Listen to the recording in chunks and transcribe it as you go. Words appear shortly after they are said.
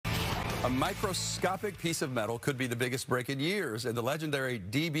A microscopic piece of metal could be the biggest break in years in the legendary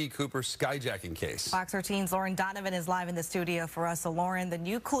D.B. Cooper skyjacking case. Fox 13's Lauren Donovan is live in the studio for us. So, Lauren, the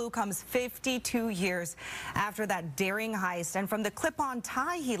new clue comes 52 years after that daring heist, and from the clip-on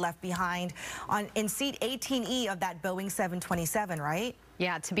tie he left behind in seat 18E of that Boeing 727, right?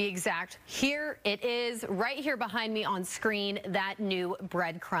 Yeah, to be exact, here it is, right here behind me on screen, that new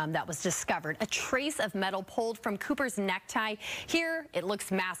breadcrumb that was discovered. A trace of metal pulled from Cooper's necktie. Here, it looks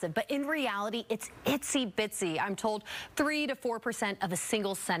massive, but in reality, it's itsy-bitsy. I'm told 3 to 4% of a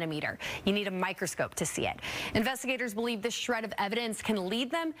single centimeter. You need a microscope to see it. Investigators believe this shred of evidence can lead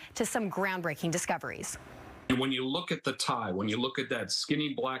them to some groundbreaking discoveries. And when you look at the tie, when you look at that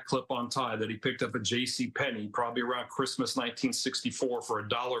skinny black clip-on tie that he picked up at JCPenney, probably around Christmas 1964 for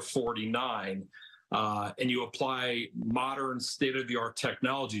 $1.49, and you apply modern state-of-the-art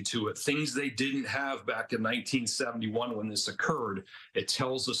technology to it, things they didn't have back in 1971 when this occurred, it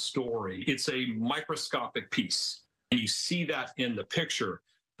tells a story. It's a microscopic piece. And you see that in the picture.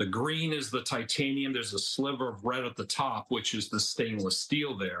 The green is the titanium. There's a sliver of red at the top, which is the stainless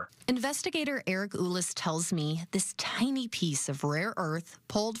steel there. Investigator Eric Ulis tells me this tiny piece of rare earth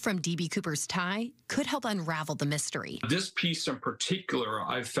pulled from D.B. Cooper's tie could help unravel the mystery. This piece in particular,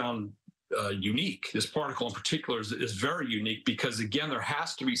 I've found unique. This particle in particular is very unique because, again, there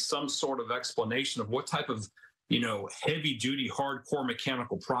has to be some sort of explanation of what type of heavy-duty, hardcore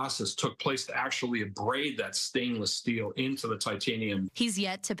mechanical process took place to actually abrade that stainless steel into the titanium. He's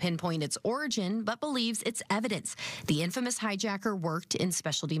yet to pinpoint its origin, but believes it's evidence. The infamous hijacker worked in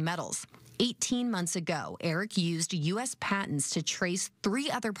specialty metals. 18 months ago, Eric used U.S. patents to trace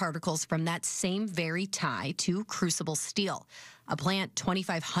 3 other particles from that same very tie to crucible steel, a plant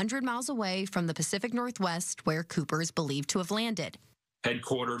 2,500 miles away from the Pacific Northwest where Cooper is believed to have landed.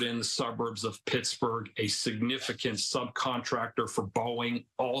 Headquartered in the suburbs of Pittsburgh, a significant subcontractor for Boeing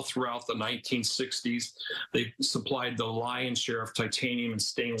all throughout the 1960s. They supplied the lion's share of titanium and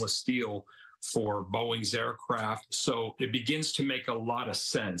stainless steel for Boeing's aircraft, so it begins to make a lot of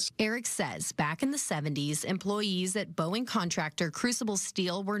sense. Eric says back in the 70s, employees at Boeing contractor Crucible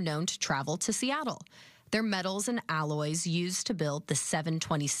Steel were known to travel to Seattle. Their metals and alloys used to build the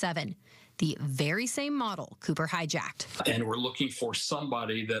 727. The very same model Cooper hijacked. And we're looking for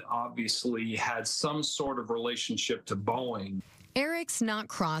somebody that obviously had some sort of relationship to Boeing. Eric's not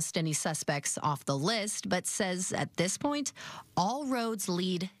crossed any suspects off the list, but says at this point, all roads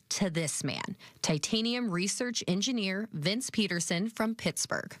lead to this man, titanium research engineer Vince Peterson from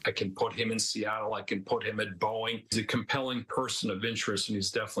Pittsburgh. I can put him in Seattle. I can put him at Boeing. He's a compelling person of interest, and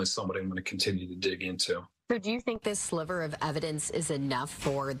he's definitely somebody I'm going to continue to dig into. So do you think this sliver of evidence is enough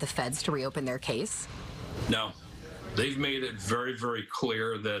for the feds to reopen their case? No. They've made it very, very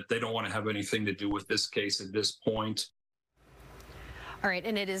clear that they don't want to have anything to do with this case at this point. All right,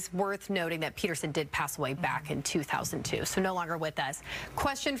 and it is worth noting that Peterson did pass away back in 2002, so no longer with us.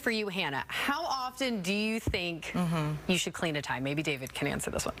 Question for you, Hannah. How often do you think you should clean a tie? Maybe David can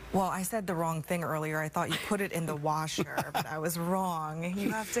answer this one. Well, I said the wrong thing earlier. I thought you put it in the washer, but I was wrong. You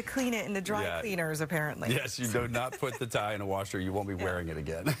have to clean it in the dry cleaners, apparently. Yes, you do not put the tie in a washer. You won't be wearing it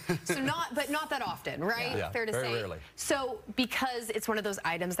again. So not that often, right? Yeah, fair to very say. Rarely. So because it's one of those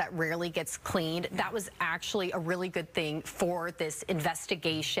items that rarely gets cleaned, that was actually a really good thing for this investigation.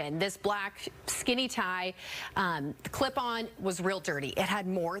 This black skinny tie, the clip-on was real dirty. It had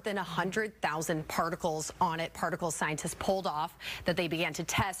more than 100,000 particles on it. Particle scientists pulled off that they began to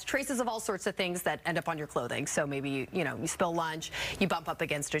test traces of all sorts of things that end up on your clothing. So maybe you spill lunch, you bump up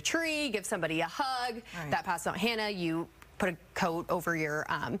against a tree, give somebody a hug, that passes out. Hannah, you put a coat over your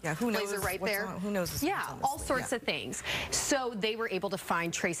blazer right there. Who knows? Yeah, all sorts of things. So they were able to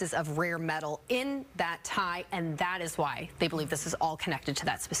find traces of rare metal in that tie, and that is why they believe this is all connected to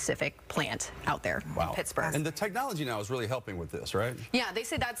that specific plant out there in Pittsburgh. And the technology now is really helping with this, right? Yeah, they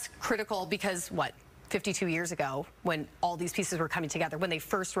say that's critical because, 52 years ago, when all these pieces were coming together, when they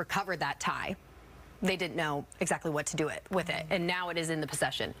first recovered that tie, they didn't know exactly what to do with it, and now it is in the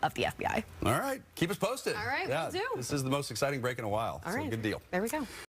possession of the FBI. All right, keep us posted. All right, we'll do. This is the most exciting break in a while. All right, good deal. There we go.